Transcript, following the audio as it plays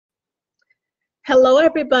Hello,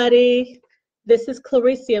 everybody. This is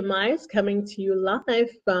Claricia Myers coming to you live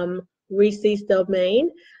from Recie's domain,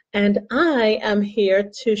 and I am here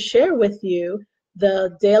to share with you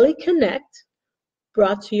the Daily Connect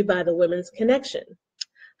brought to you by the Women's Connection.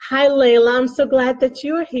 Hi, Layla. I'm so glad that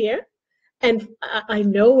you are here, and I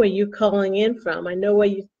know where you're calling in from. I know where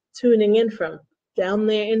you're tuning in from, down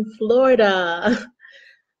there in Florida.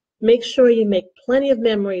 Make sure you make plenty of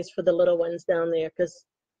memories for the little ones down there, because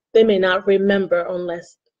they may not remember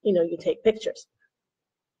unless you take pictures.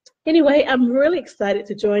 Anyway, I'm really excited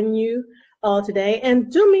to join you all today,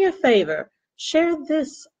 and do me a favor, share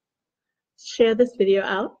this video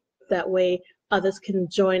out. That way others can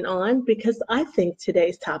join on, because I think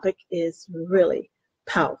today's topic is really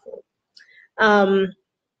powerful. Oh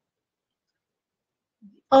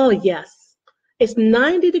yes, it's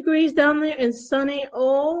 90 degrees down there and sunny.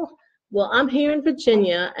 Oh, well, I'm here in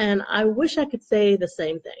Virginia, and I wish I could say the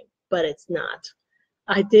same thing, but it's not.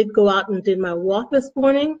 I did go out and did my walk this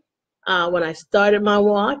morning. When I started my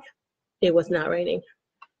walk, it was not raining,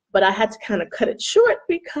 but I had to kind of cut it short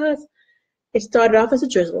because it started off as a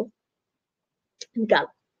drizzle and got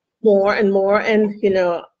more and more, and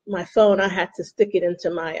my phone, I had to stick it into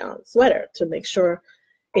my sweater to make sure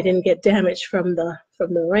it didn't get damaged from the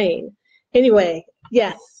rain. Anyway,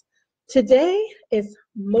 yes, today is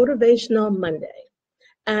Motivational Monday,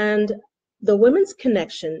 and the Women's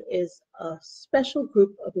Connection is a special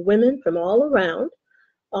group of women from all around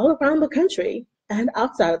the country and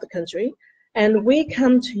outside of the country, and we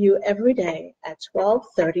come to you every day at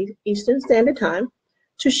 12:30 Eastern Standard Time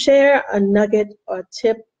to share a nugget or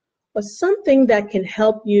tip or something that can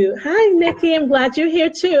help you. Hi, Nikki, I'm glad you're here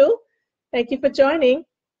too. Thank you for joining.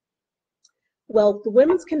 Well, the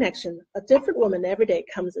Women's Connection, a different woman every day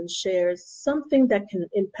comes and shares something that can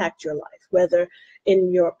impact your life, whether in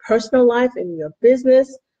your personal life, in your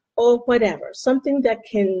business, or whatever, something that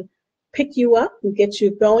can pick you up and get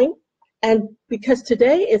you going. And because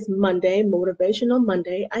today is Monday, Motivational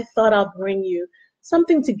Monday, I thought I'll bring you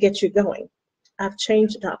something to get you going. I've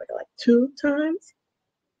changed the topic like 2 times.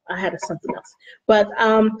 I had something else. But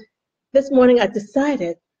this morning I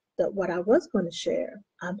decided that what I was going to share,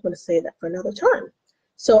 I'm going to say that for another time.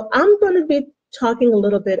 So I'm going to be talking a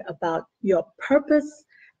little bit about your purpose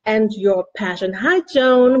and your passion. Hi,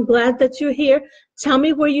 Joan. I'm glad that you're here. Tell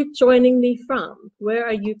me where you're joining me from. Where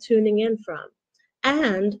are you tuning in from?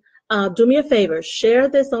 And do me a favor, share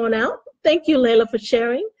this on out. Thank you, Layla, for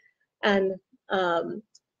sharing. And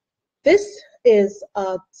this is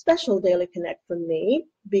a special Daily Connect for me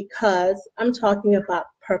because I'm talking about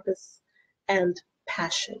purpose and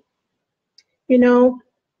passion.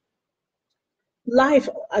 Life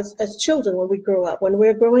as children, when we grow up, when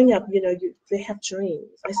we're growing up, they have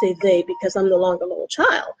dreams. I say they because I'm no longer a little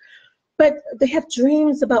child, but they have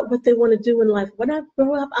dreams about what they want to do in life. When I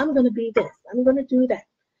grow up, I'm going to be this, I'm going to do that.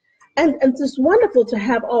 And it's wonderful to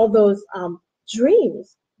have all those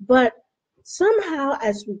dreams, but somehow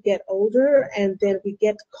as we get older and then we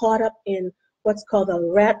get caught up in what's called a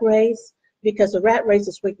rat race, because the rat race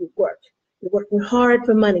is where you work. You're working hard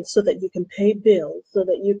for money so that you can pay bills, so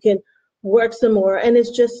that you can work some more. And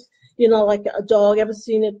it's just, like a dog, ever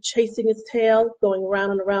seen it chasing its tail, going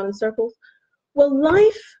around and around in circles? Well,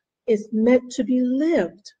 life is meant to be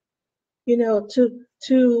lived,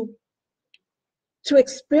 to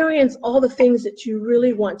experience all the things that you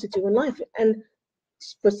really want to do in life. And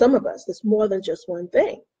for some of us, it's more than just one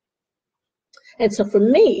thing. And so for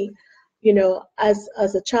me, as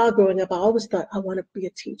a child growing up, I always thought I want to be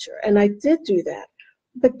a teacher, and I did do that.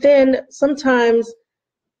 But then sometimes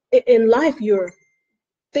in life,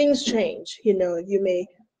 things change. You may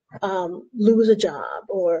lose a job,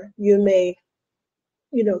 or you may,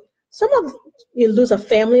 you lose a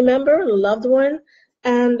family member, a loved one,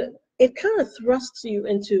 and it kind of thrusts you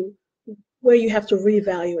into where you have to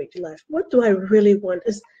reevaluate your life. What do I really want?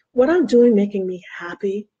 Is what I'm doing making me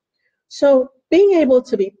happy? So being able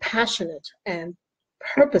to be passionate and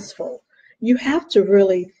purposeful, you have to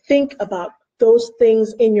really think about those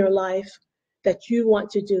things in your life that you want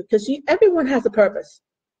to do, because everyone has a purpose,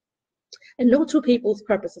 and no two people's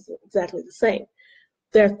purpose is exactly the same.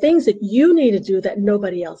 There are things that you need to do that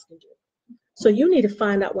nobody else can do. So you need to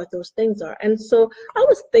find out what those things are. And so I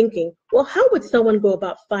was thinking, well, how would someone go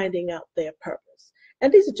about finding out their purpose?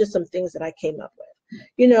 And these are just some things that I came up with.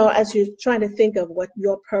 As you're trying to think of what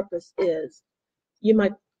your purpose is, you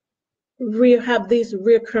might have these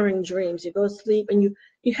recurring dreams. You go to sleep and you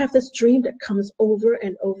have this dream that comes over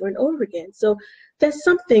and over and over again. So there's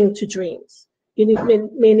something to dreams. You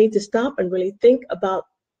may need to stop and really think about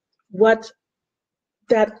what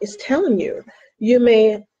that is telling you. You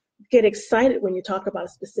may get excited when you talk about a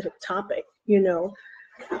specific topic. You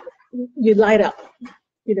you light up.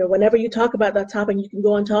 Whenever you talk about that topic, you can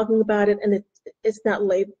go on talking about it, and it's not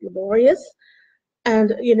laborious.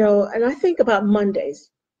 And and I think about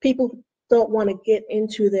Mondays. People don't want to get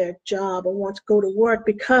into their job or want to go to work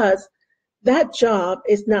because that job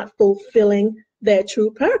is not fulfilling their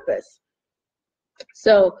true purpose.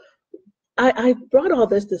 So I brought all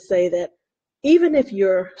this to say that even if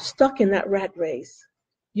you're stuck in that rat race,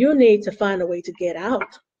 you need to find a way to get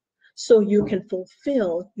out so you can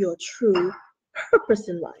fulfill your true purpose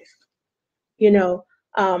in life.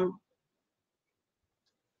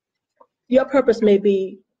 Your purpose may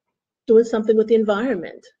be doing something with the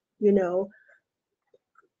environment,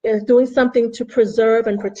 doing something to preserve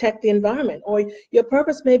and protect the environment. Or your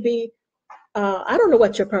purpose may be, I don't know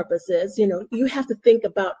what your purpose is. You have to think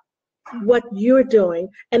about what you're doing,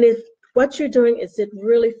 and if what you're doing, is it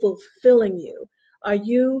really fulfilling you? Are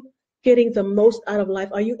you getting the most out of life?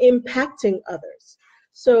 Are you impacting others?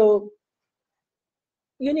 So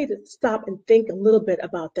you need to stop and think a little bit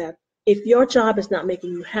about that. If your job is not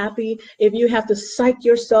making you happy, if you have to psych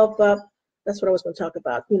yourself up, that's what I was going to talk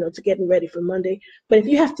about, to getting ready for Monday. But if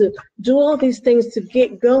you have to do all these things to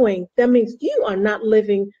get going, that means you are not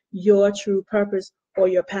living your true purpose or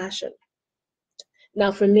your passion.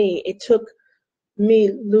 Now, for me, it took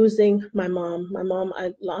me losing my mom. My mom,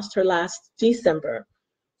 I lost her last December.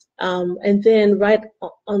 And then right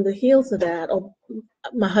on the heels of that,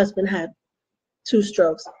 my husband had 2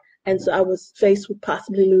 strokes. And so I was faced with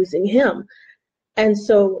possibly losing him. And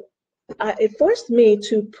so it forced me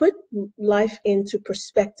to put life into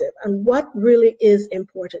perspective and what really is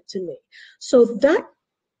important to me. So that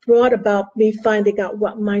brought about me finding out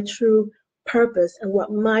what my true purpose and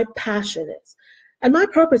what my passion is. And my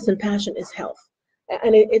purpose and passion is health.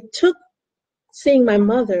 And it took seeing my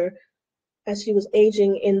mother as she was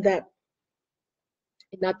aging in that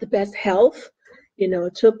not the best health.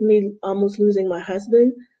 It took me almost losing my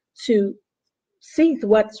husband to see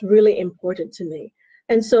what's really important to me.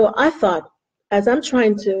 And so I thought, as I'm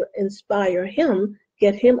trying to inspire him,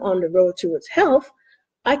 get him on the road towards health,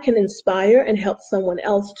 I can inspire and help someone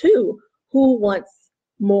else too who wants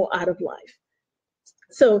more out of life.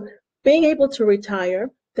 So being able to retire,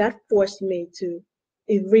 that forced me to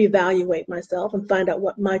reevaluate myself and find out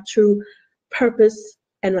what my true purpose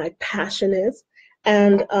and my passion is.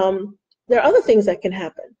 And there are other things that can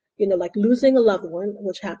happen, like losing a loved one,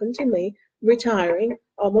 which happened to me, retiring,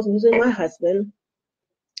 almost losing my husband.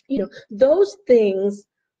 Those things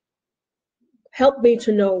helped me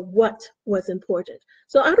to know what was important.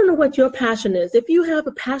 So I don't know what your passion is. If you have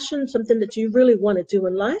a passion, something that you really want to do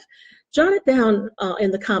in life, jot it down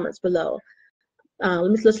in the comments below.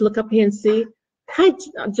 Let's look up here and see. Hi,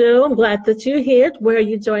 Joe. I'm glad that you're here. Where are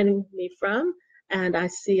you joining me from? And I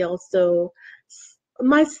see also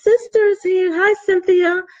my sister's here. Hi,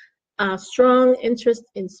 Cynthia. Strong interest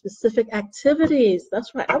in specific activities.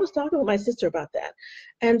 That's right. I was talking with my sister about that.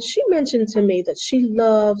 And she mentioned to me that she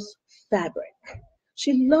loves fabric.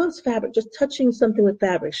 She loves fabric, just touching something with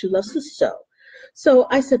fabric. She loves to sew. So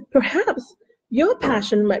I said, perhaps your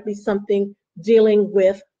passion might be something dealing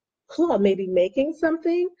with cloth, maybe making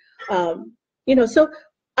something. So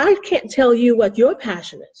I can't tell you what your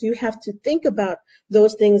passion is. You have to think about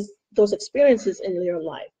those things, those experiences in your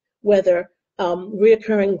life, whether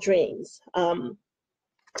reoccurring dreams,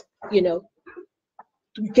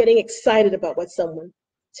 getting excited about what someone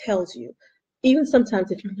tells you. Even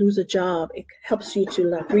sometimes if you lose a job, it helps you to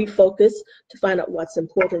refocus, to find out what's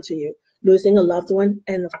important to you. Losing a loved one,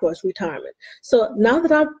 and of course, retirement. So now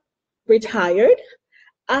that I've retired,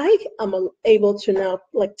 I am able to now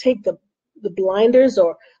take the blinders,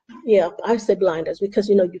 or I say blinders because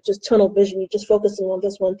you just tunnel vision, you're just focusing on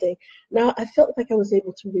this one thing. Now I felt like I was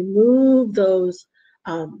able to remove those,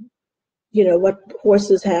 what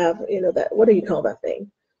horses have, that, what do you call that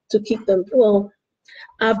thing? To keep them, well,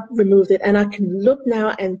 I've removed it, and I can look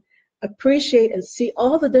now and appreciate and see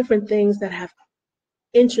all the different things that have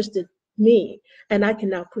interested me, and I can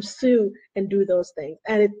now pursue and do those things.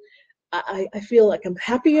 And I feel like I'm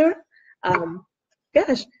happier.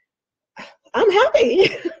 Gosh, I'm happy.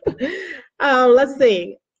 Let's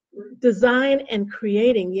see. Design and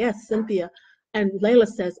creating. Yes, Cynthia. And Layla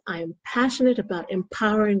says, I am passionate about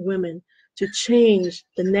empowering women to change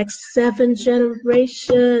the next 7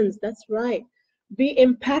 generations. That's right. Be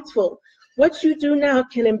impactful. What you do now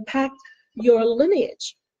can impact your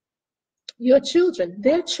lineage, your children,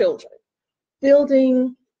 their children,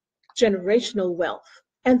 building generational wealth.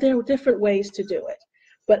 And there are different ways to do it.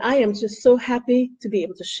 But I am just so happy to be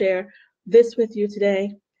able to share this with you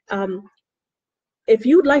today. if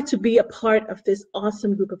you'd like to be a part of this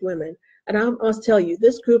awesome group of women, and I must tell you,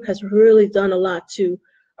 this group has really done a lot to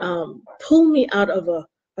pull me out of a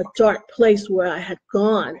dark place where I had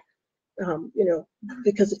gone,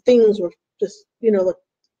 because things were just,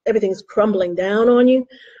 everything's crumbling down on you.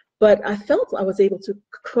 But I felt I was able to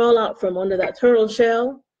crawl out from under that turtle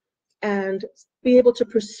shell and be able to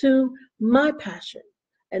pursue my passion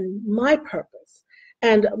and my purpose.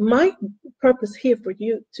 And my purpose here for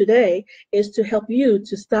you today is to help you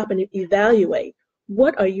to stop and evaluate,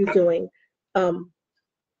 what are you doing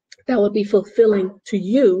that will be fulfilling to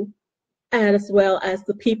you, as well as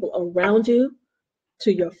the people around you,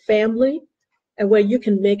 to your family, and where you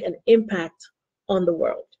can make an impact on the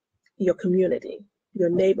world, your community, your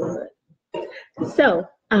neighborhood. So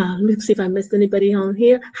let me see if I missed anybody on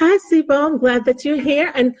here. Hi, Sibo. I'm glad that you're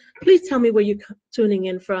here. And please tell me where you're tuning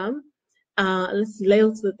in from. Let's see.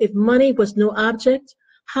 If money was no object,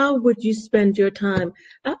 how would you spend your time?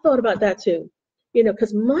 I thought about that too.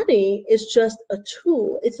 Because money is just a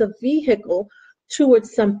tool. It's a vehicle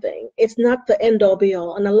towards something. It's not the end-all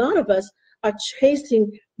be-all. And a lot of us are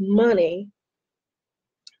chasing money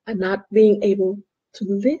and not being able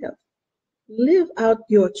to live out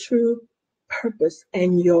your true purpose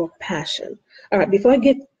and your passion. All right, before I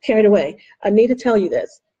get carried away, I need to tell you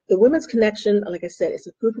this. The Women's Connection, like I said, is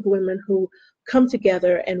a group of women who come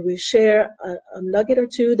together and we share a nugget or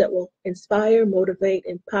two that will inspire, motivate,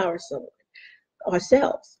 empower someone,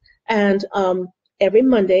 ourselves. And every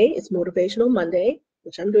Monday is Motivational Monday,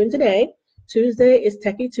 which I'm doing today. Tuesday is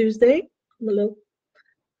Techie Tuesday. I'm a little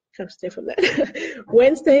kind of stay from that.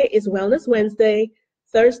 Wednesday is Wellness Wednesday.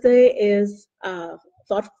 Thursday is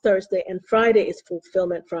Thoughtful Thursday, and Friday is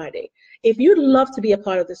Fulfillment Friday. If you'd love to be a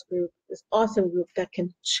part of this group, this awesome group that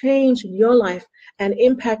can change your life and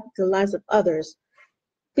impact the lives of others,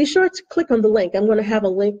 be sure to click on the link. I'm going to have a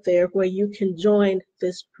link there where you can join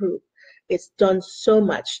this group. It's done so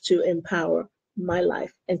much to empower my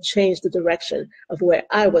life and change the direction of where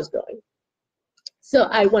I was going. So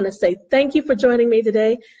I want to say thank you for joining me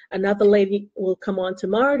today. Another lady will come on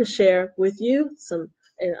tomorrow to share with you some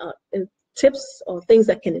tips or things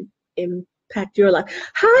that can impact your life.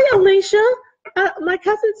 Hi, Alicia. My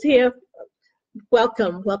cousin's here.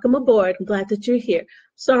 Welcome aboard. I'm glad that you're here.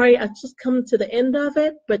 Sorry, I just come to the end of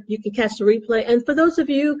it, but you can catch the replay. And for those of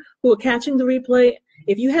you who are catching the replay,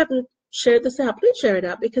 if you haven't shared this out, please share it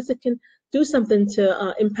out, because it can do something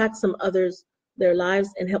to impact some others, their lives,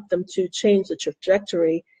 and help them to change the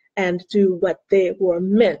trajectory and do what they were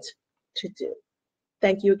meant to do.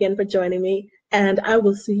 Thank you again for joining me, and I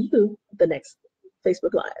will see you the next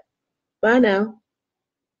Facebook Live. Bye now.